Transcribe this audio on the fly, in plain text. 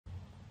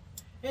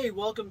Hey,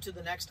 welcome to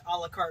the next a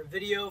la carte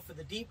video for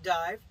the deep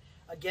dive.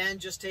 Again,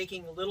 just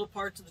taking little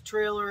parts of the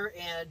trailer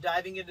and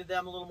diving into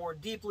them a little more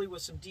deeply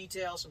with some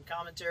detail, some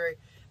commentary,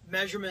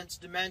 measurements,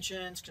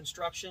 dimensions,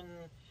 construction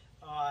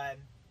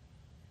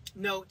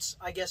notes,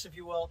 I guess, if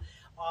you will.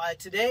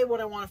 Today,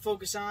 what I want to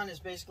focus on is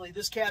basically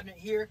this cabinet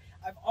here.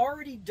 I've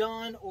already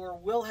done or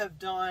will have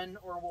done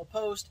or will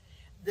post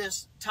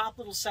this top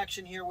little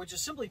section here, which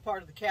is simply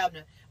part of the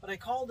cabinet, but I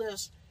call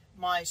this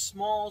my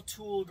small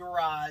tool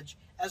garage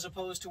as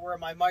opposed to where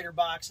my miter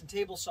box and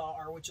table saw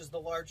are, which is the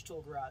large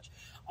tool garage.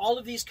 All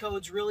of these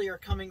codes really are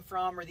coming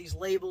from, or these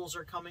labels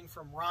are coming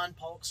from Ron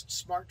Paulk's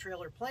Smart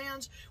Trailer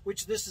Plans,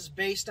 which this is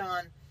based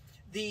on.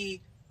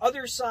 The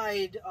other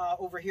side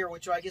over here,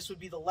 which I guess would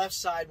be the left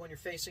side when you're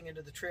facing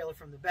into the trailer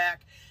from the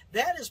back,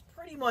 that is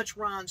pretty much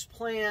Ron's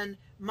plan,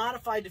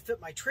 modified to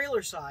fit my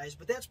trailer size,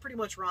 but that's pretty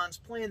much Ron's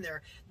plan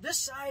there. This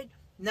side,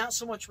 not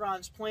so much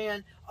Ron's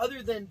plan,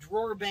 other than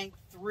drawer bank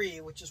 3,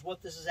 which is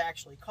what this is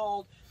actually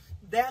called.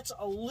 That's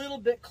a little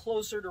bit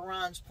closer to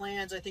Ron's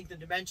plans. I think the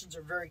dimensions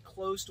are very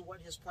close to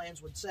what his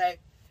plans would say.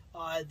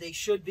 They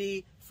should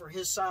be for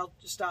his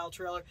style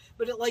trailer.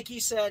 But like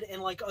he said,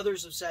 and like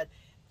others have said,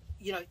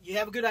 you know, you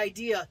have a good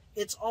idea.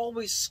 It's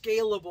always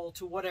scalable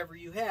to whatever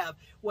you have,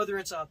 whether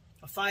it's a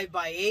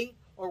 5x8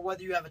 or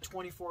whether you have a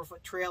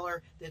 24-foot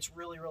trailer that's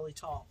really, really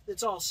tall.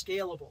 It's all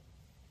scalable.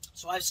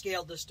 So I've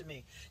scaled this to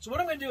me. So what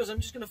I'm going to do is I'm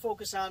just going to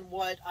focus on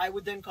what I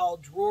would then call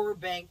drawer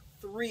bank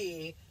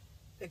 3,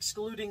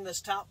 excluding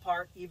this top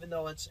part, even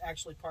though it's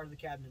actually part of the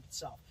cabinet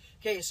itself.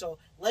 Okay, so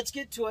let's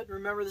get to it.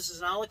 Remember, this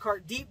is an a la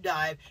carte deep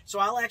dive, so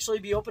I'll actually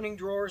be opening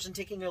drawers and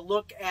taking a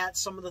look at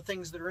some of the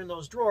things that are in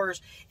those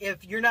drawers.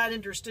 If you're not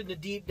interested in a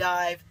deep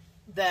dive,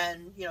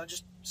 then, you know,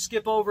 just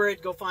skip over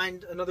it, go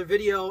find another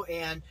video,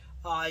 and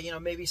you know,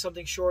 maybe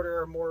something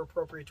shorter or more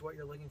appropriate to what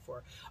you're looking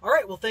for. All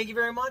right, well, thank you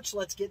very much.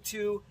 Let's get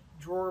to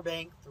drawer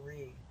bank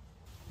 3.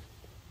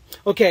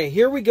 Okay,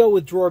 here we go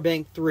with drawer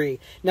bank 3.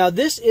 Now,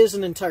 this is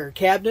an entire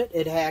cabinet.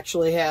 It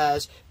actually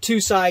has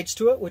two sides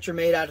to it, which are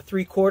made out of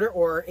 3/4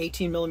 or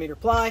 18mm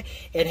ply.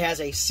 It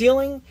has a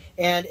ceiling,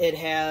 and it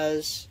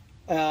has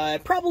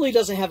probably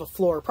doesn't have a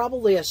floor.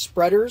 Probably has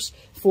spreaders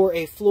for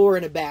a floor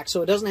and a back,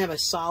 so it doesn't have a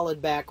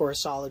solid back or a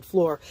solid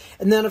floor.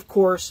 And then, of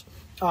course,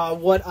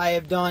 what I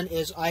have done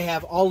is I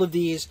have all of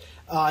these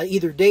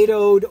either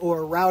dadoed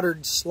or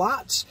routed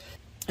slots,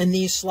 and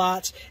these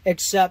slots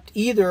accept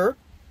either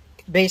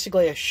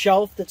basically a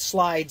shelf that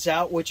slides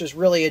out, which is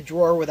really a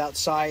drawer without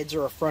sides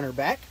or a front or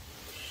back,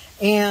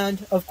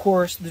 and of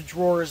course the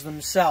drawers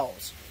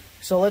themselves.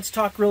 So let's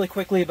talk really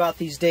quickly about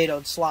these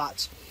dadoed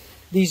slots.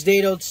 These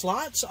dadoed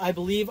slots, I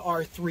believe,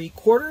 are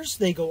 3/4.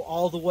 They go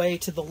all the way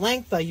to the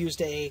length. I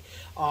used an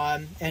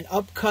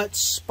upcut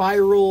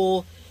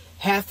spiral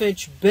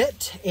 1/2-inch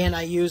bit, and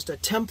I used a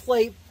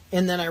template,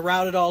 and then I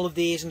routed all of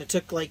these, and it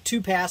took like 2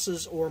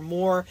 passes or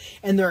more,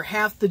 and they're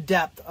half the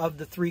depth of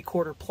the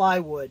 3/4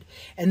 plywood.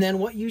 And then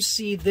what you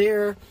see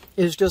there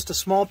is just a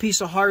small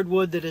piece of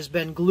hardwood that has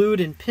been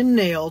glued and pin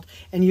nailed,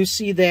 and you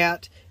see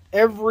that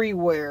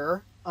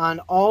everywhere on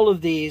all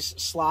of these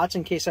slots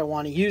in case I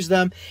want to use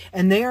them,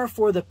 and they are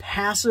for the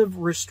passive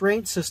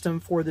restraint system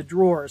for the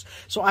drawers.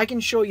 So I can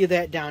show you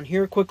that down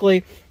here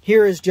quickly.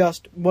 Here is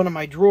just one of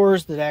my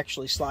drawers that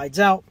actually slides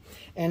out,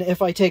 and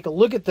if I take a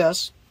look at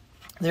this,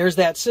 there's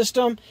that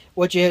system.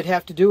 What you'd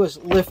have to do is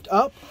lift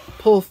up,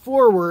 pull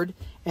forward,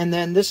 and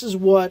then this is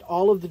what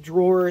all of the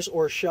drawers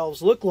or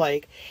shelves look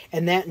like,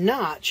 and that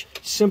notch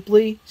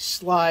simply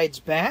slides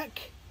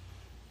back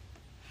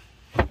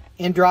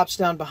and drops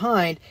down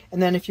behind,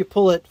 and then if you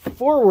pull it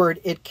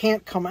forward, it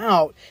can't come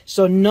out,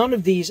 so none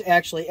of these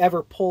actually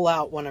ever pull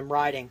out when I'm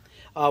riding,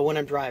 when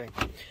I'm driving.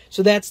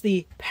 So that's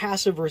the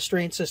passive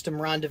restraint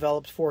system Ron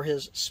developed for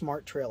his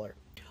smart trailer.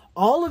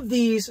 All of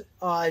these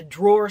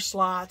drawer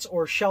slots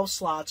or shelf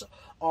slots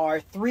are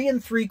 3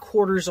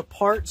 3/4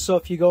 apart. So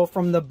if you go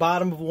from the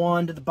bottom of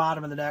one to the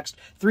bottom of the next,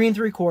 3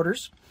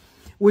 3/4,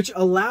 which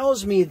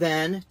allows me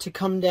then to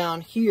come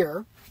down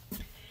here,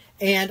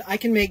 and I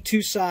can make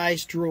 2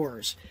 size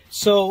drawers.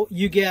 So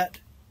you get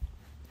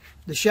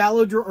the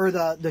shallow drawer, or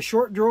the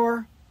short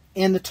drawer,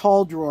 and the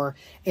tall drawer.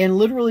 And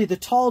literally the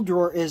tall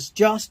drawer is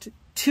just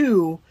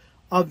 2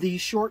 of these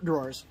short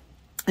drawers.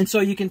 And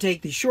so you can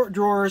take these short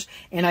drawers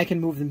and I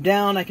can move them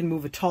down. I can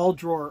move a tall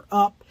drawer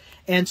up.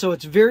 And so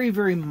it's very,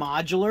 very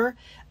modular.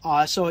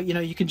 So, you know,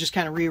 you can just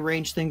kind of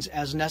rearrange things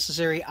as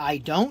necessary. I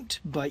don't,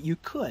 but you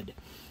could.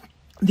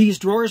 These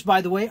drawers, by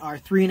the way, are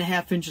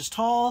 3.5 inches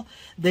tall.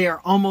 They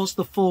are almost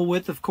the full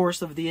width, of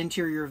course, of the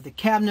interior of the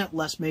cabinet,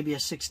 less maybe a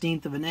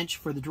 1/16 of an inch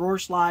for the drawer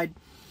slide.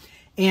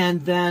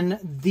 And then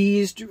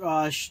these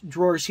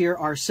drawers here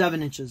are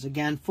 7 inches.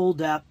 Again, full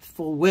depth,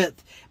 full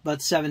width,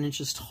 but 7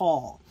 inches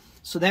tall.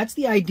 So that's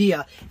the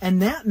idea.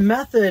 And that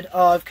method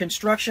of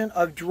construction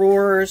of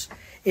drawers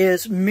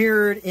is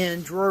mirrored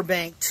in drawer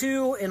bank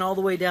 2 and all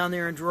the way down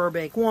there in drawer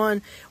bank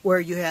 1,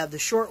 where you have the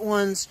short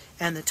ones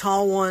and the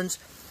tall ones,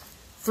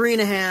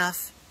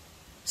 3.5,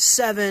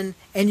 7,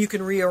 and you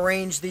can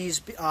rearrange these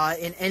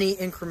in any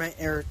increment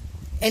or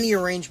any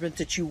arrangement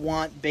that you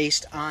want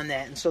based on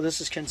that. And so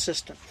this is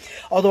consistent.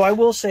 Although I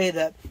will say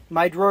that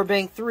my drawer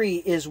bank 3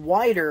 is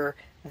wider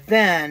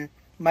than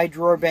my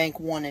drawer bank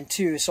 1 and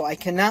 2. So I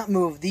cannot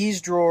move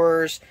these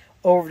drawers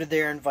over to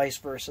there and vice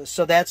versa.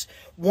 So that's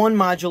one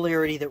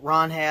modularity that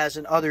Ron has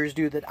and others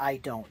do that I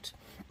don't.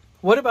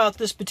 What about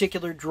this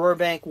particular drawer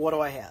bank? What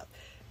do I have?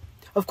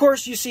 Of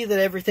course, you see that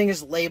everything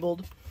is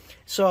labeled.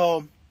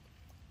 So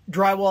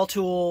drywall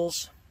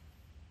tools,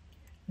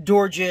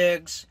 door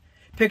jigs,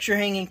 picture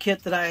hanging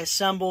kit that I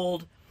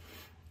assembled,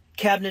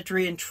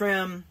 cabinetry and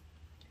trim,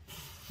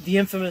 the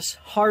infamous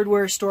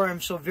hardware store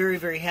I'm so very,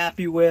 very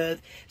happy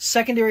with,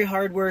 secondary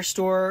hardware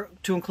store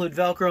to include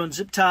Velcro and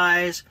zip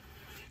ties,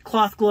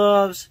 cloth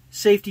gloves,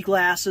 safety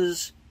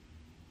glasses,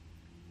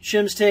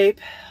 shims tape,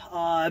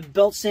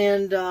 belt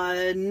stand,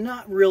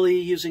 not really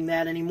using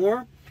that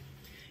anymore.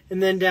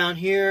 And then down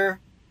here,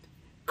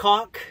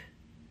 caulk,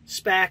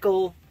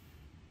 spackle,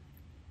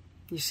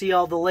 you see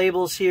all the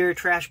labels here,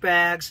 trash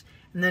bags.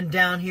 And then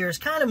down here is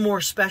kind of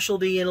more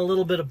specialty and a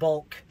little bit of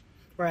bulk,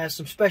 where I have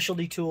some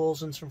specialty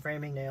tools and some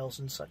framing nails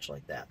and such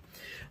like that.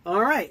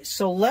 All right,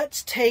 so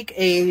let's take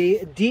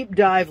a deep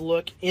dive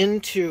look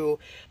into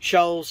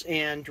shelves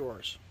and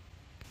drawers.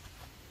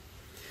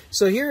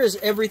 So here is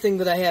everything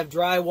that I have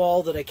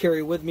drywall that I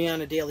carry with me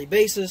on a daily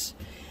basis,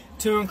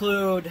 to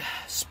include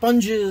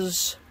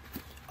sponges,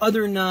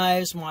 other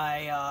knives,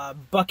 my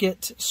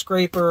bucket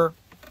scraper,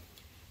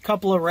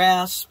 couple of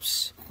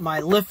rasps,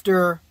 my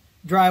lifter,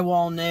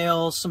 drywall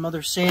nails, some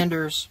other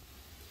sanders,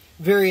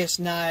 various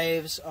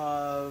knives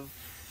of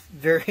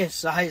various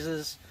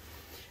sizes.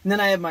 And then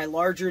I have my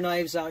larger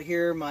knives out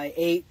here, my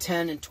 8,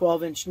 10, and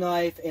 12-inch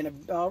knife,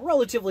 and a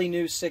relatively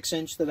new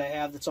 6-inch that I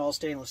have that's all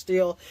stainless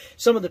steel.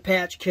 Some of the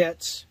patch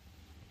kits,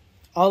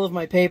 all of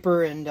my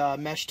paper and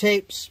mesh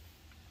tapes,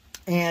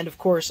 and of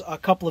course a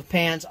couple of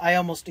pans. I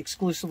almost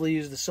exclusively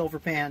use the silver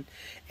pan,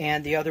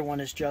 and the other one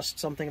is just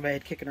something I've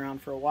had kicking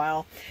around for a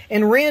while.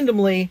 And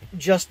randomly,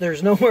 just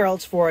there's nowhere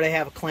else for it, I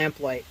have a clamp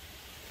light.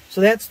 So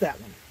that's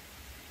that one.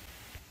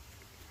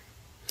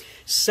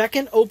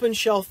 Second open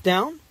shelf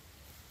down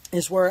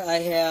is where I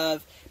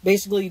have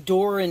basically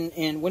door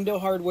and window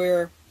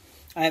hardware.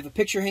 I have a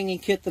picture hanging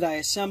kit that I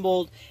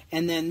assembled,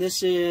 and then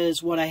this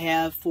is what I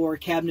have for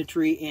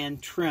cabinetry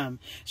and trim.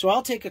 So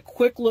I'll take a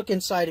quick look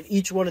inside of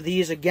each one of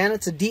these. Again,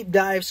 it's a deep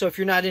dive, so if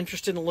you're not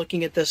interested in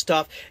looking at this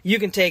stuff, you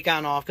can take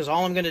on off, because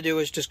all I'm going to do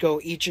is just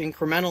go each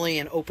incrementally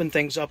and open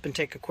things up and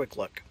take a quick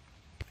look.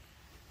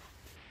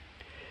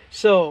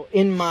 So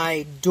in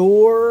my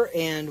door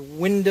and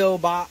window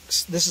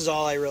box, this is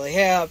all I really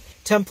have.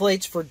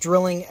 Templates for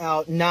drilling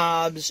out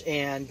knobs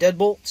and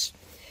deadbolts,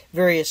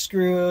 various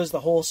screws, the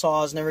hole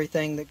saws and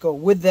everything that go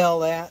with all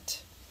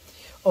that.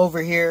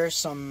 Over here,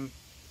 some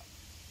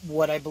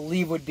what I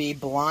believe would be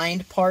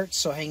blind parts,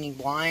 so hanging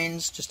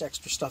blinds, just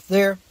extra stuff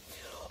there.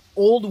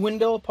 Old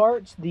window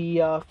parts,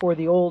 for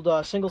the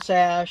old single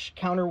sash,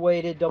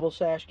 counterweighted, double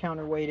sash,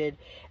 counterweighted,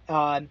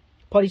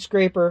 putty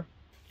scraper,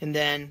 and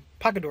then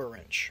pocket door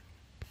wrench.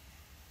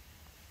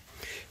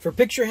 For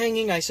picture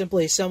hanging, I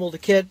simply assembled a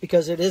kit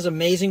because it is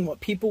amazing what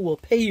people will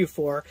pay you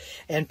for,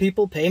 and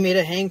people pay me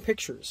to hang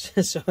pictures.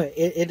 So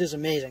it is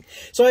amazing.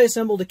 So I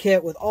assembled a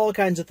kit with all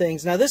kinds of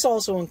things. Now this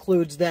also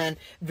includes then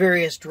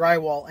various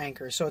drywall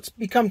anchors. So it's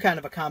become kind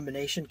of a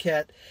combination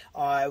kit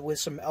with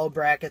some L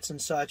brackets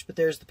and such. But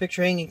there's the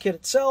picture hanging kit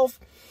itself.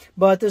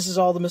 But this is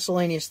all the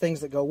miscellaneous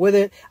things that go with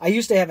it. I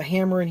used to have a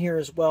hammer in here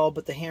as well,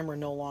 but the hammer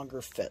no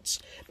longer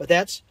fits. But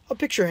that's a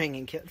picture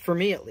hanging kit, for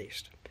me at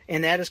least.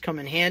 And that has come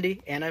in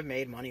handy, and I've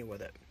made money with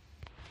it.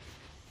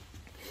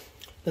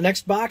 The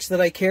next box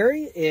that I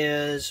carry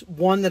is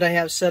one that I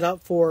have set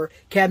up for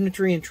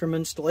cabinetry and trim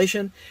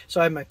installation. So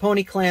I have my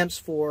pony clamps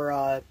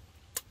for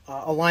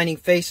aligning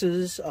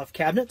faces of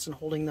cabinets and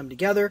holding them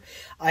together.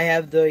 I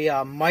have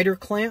the miter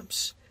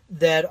clamps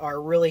that are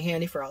really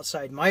handy for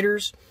outside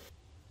miters.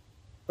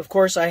 Of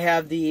course, I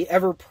have the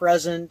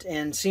ever-present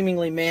and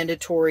seemingly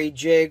mandatory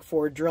jig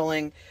for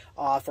drilling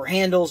for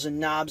handles and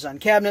knobs on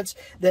cabinets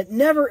that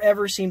never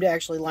ever seem to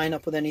actually line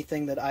up with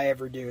anything that I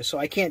ever do. So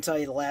I can't tell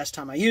you the last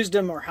time I used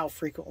them or how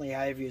frequently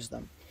I have used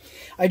them.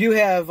 I do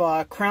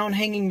have crown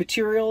hanging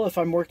material if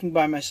I'm working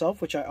by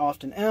myself, which I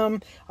often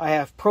am. I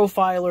have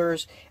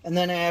profilers, and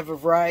then I have a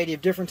variety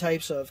of different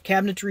types of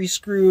cabinetry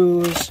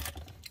screws,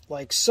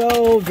 like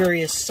so,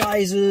 various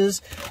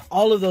sizes,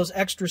 all of those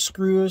extra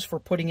screws for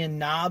putting in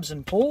knobs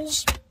and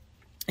pulls.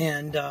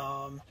 And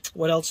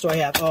what else do I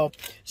have? Oh,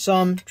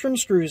 some trim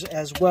screws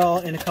as well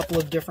in a couple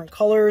of different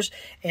colors,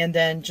 and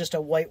then just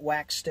a white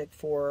wax stick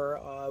for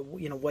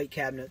white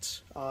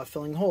cabinets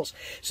filling holes.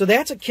 So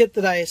that's a kit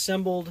that I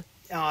assembled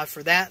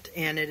for that,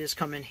 and it has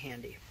come in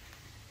handy.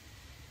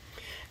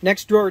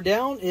 Next drawer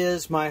down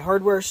is my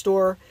hardware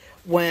store.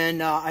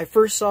 When I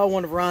first saw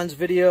one of Ron's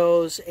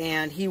videos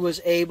and he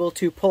was able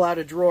to pull out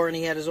a drawer and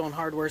he had his own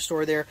hardware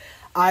store there,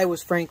 I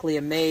was frankly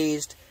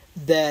amazed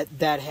that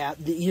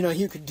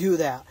you could do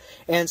that.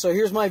 And so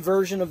here's my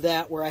version of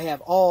that, where I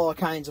have all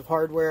kinds of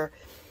hardware.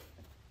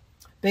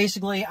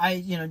 Basically,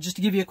 just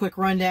to give you a quick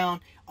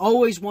rundown,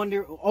 always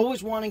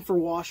wanting for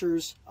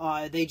washers.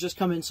 They just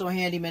come in so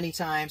handy many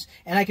times,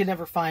 and I could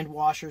never find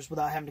washers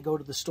without having to go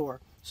to the store.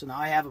 So now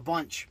I have a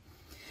bunch.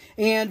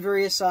 And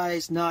various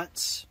size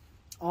nuts,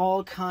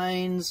 all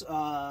kinds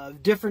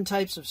of different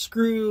types of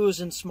screws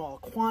in small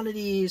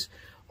quantities,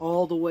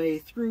 all the way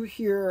through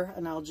here.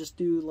 And I'll just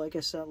do, like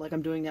I said, like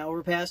I'm doing now,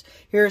 overpass.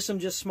 Here are some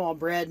just small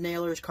brad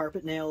nailers,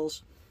 carpet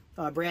nails.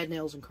 Brad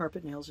nails and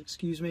carpet nails,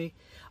 excuse me.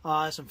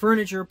 Some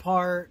furniture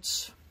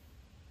parts,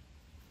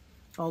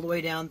 all the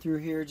way down through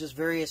here, just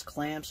various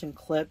clamps and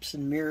clips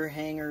and mirror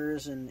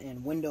hangers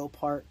and window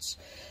parts.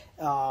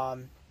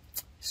 Some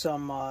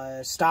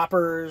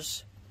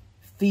stoppers,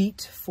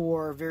 feet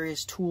for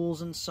various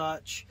tools and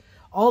such,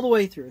 all the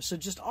way through. So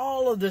just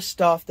all of this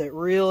stuff that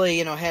really,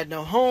 had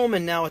no home,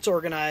 and now it's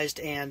organized,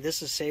 and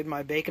this has saved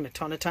my bacon a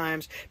ton of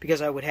times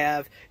because I would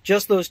have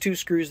just those 2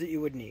 screws that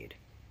you would need.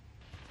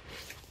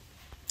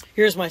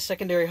 Here's my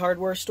secondary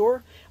hardware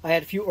store. I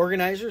had a few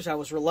organizers I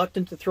was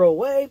reluctant to throw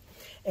away,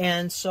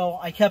 and so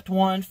I kept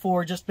one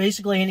for just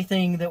basically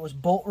anything that was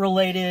bolt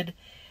related.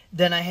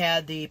 Then I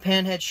had the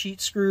panhead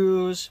sheet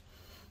screws,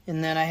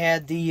 and then I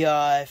had the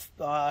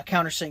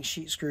countersink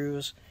sheet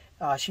screws,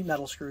 sheet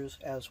metal screws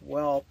as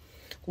well.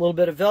 A little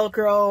bit of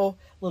Velcro,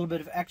 a little bit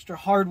of extra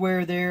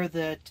hardware there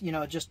that,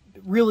 just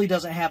really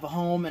doesn't have a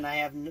home, and I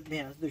have,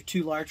 they're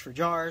too large for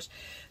jars.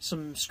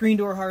 Some screen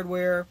door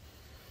hardware.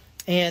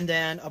 And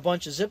then a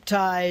bunch of zip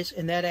ties,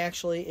 and that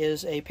actually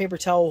is a paper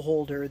towel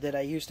holder that I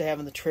used to have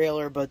in the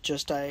trailer, but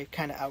I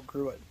kind of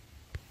outgrew it.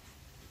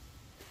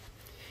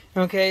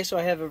 Okay, so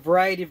I have a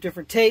variety of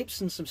different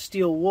tapes and some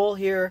steel wool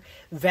here,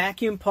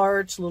 vacuum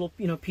parts, little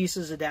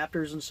pieces,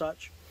 adapters and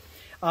such.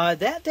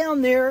 That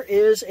down there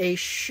is a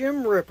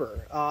shim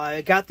ripper.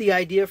 I got the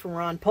idea from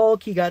Ron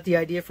Paulk. He got the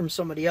idea from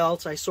somebody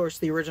else. I sourced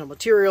the original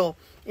material,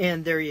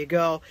 and there you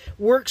go.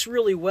 Works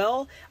really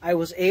well. I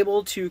was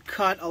able to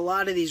cut a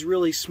lot of these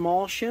really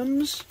small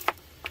shims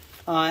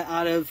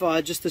out of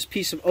just this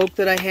piece of oak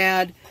that I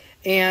had.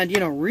 And,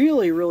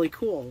 really, really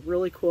cool.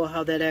 Really cool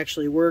how that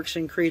actually works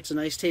and creates a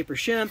nice taper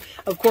shim.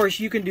 Of course,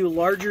 you can do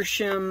larger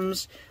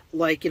shims,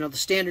 like, the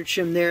standard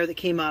shim there that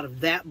came out of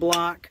that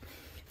block.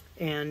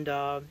 And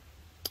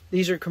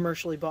these are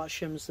commercially bought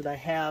shims that I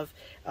have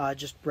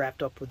just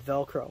wrapped up with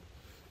Velcro.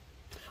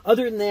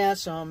 Other than that,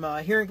 some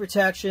hearing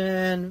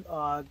protection,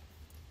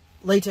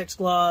 latex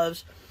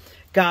gloves,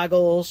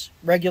 goggles,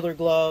 regular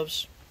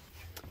gloves.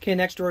 Okay,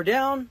 next drawer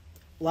down,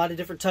 a lot of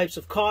different types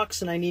of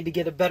caulks, and I need to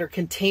get a better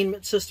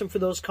containment system for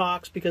those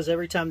caulks because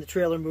every time the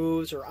trailer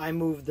moves or I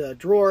move the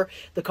drawer,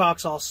 the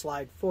caulks all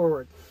slide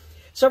forward.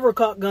 Several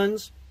caulk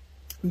guns,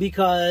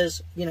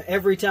 because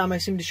every time I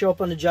seemed to show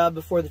up on a job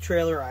before the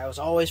trailer, I was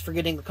always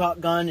forgetting the caulk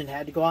gun and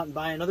had to go out and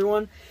buy another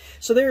one.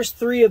 So there's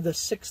 3 of the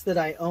 6 that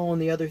I own.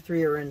 The other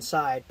 3 are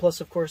inside,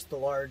 plus of course the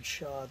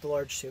large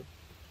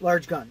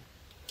gun.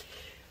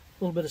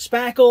 A little bit of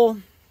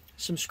spackle,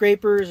 some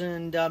scrapers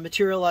and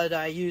material that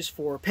I use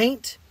for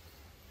paint,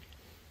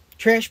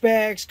 trash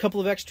bags, a couple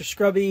of extra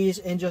scrubbies,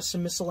 and just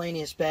some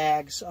miscellaneous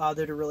bags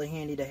that are really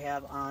handy to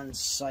have on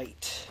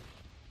site.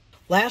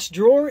 Last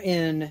drawer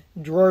in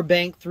drawer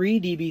bank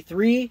 3,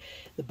 DB3,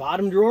 the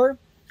bottom drawer,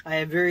 I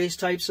have various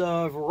types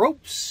of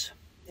ropes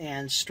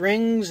and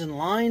strings and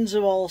lines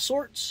of all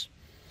sorts.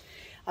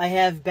 I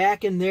have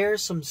back in there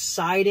some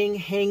siding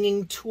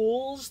hanging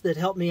tools that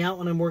help me out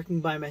when I'm working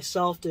by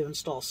myself to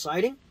install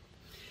siding.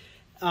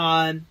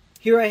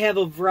 Here I have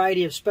a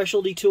variety of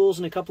specialty tools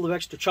and a couple of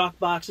extra chalk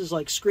boxes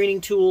like screening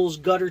tools,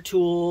 gutter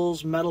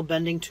tools, metal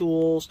bending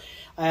tools.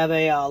 I have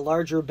a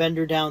larger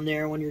bender down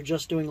there when you're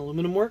just doing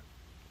aluminum work.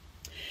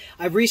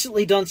 I've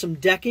recently done some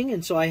decking,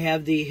 and so I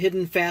have the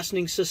hidden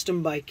fastening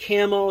system by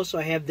Camo, so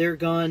I have their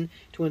gun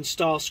to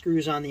install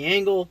screws on the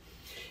angle.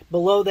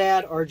 Below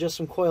that are just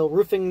some coil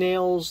roofing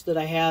nails that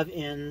I have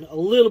in a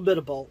little bit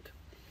of bulk.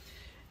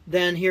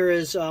 Then here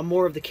is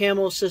more of the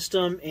Camo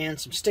system and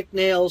some stick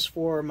nails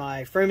for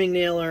my framing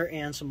nailer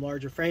and some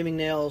larger framing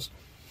nails.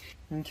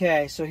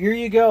 Okay, so here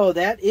you go.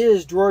 That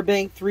is Drawer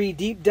Bank 3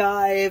 Deep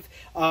Dive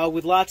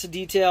with lots of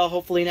detail,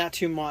 hopefully not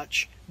too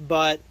much,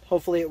 but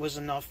hopefully it was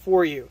enough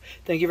for you.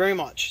 Thank you very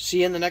much. See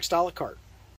you in the next a la carte.